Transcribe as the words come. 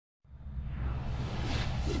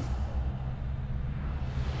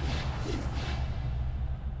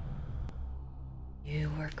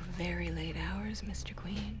work very late hours, Mr.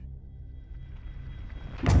 Queen.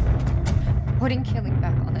 Putting killing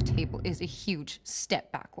back on the table is a huge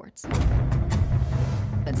step backwards.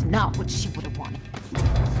 That's not what she would have wanted.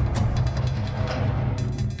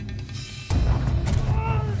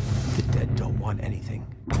 The dead don't want anything.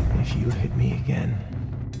 If you hit me again,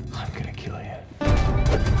 I'm gonna kill you.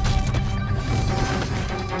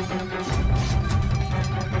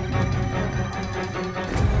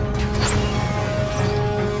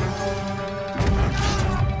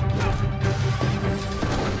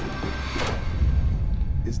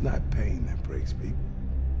 It's not pain that breaks people.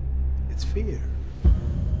 It's fear.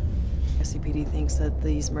 SCPD thinks that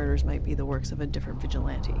these murders might be the works of a different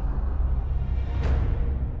vigilante.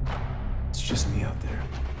 It's just me out there.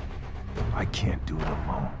 I can't do it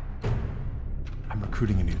alone. I'm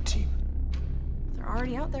recruiting a new team. They're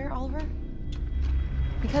already out there, Oliver.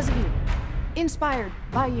 Because of you. Inspired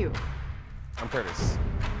by you. I'm Curtis.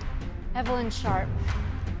 Evelyn Sharp.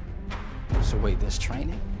 So wait, there's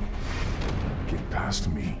training? Get past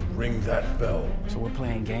me. Ring that bell. So we're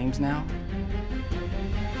playing games now?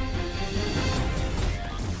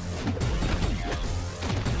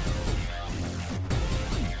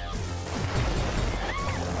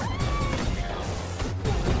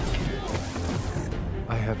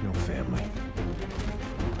 I have no family.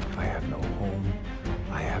 I have no home.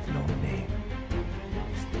 I have no name.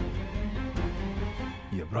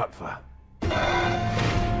 You bratva.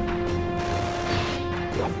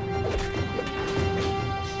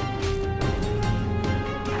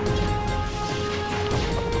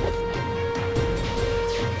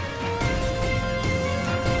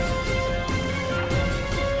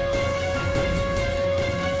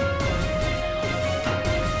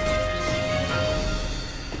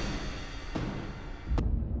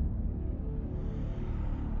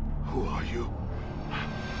 Who are you?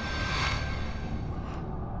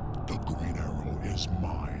 The Green Arrow is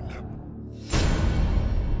mine.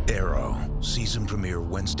 Arrow, season premiere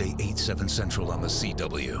Wednesday, 8/7 Central on the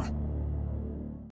CW.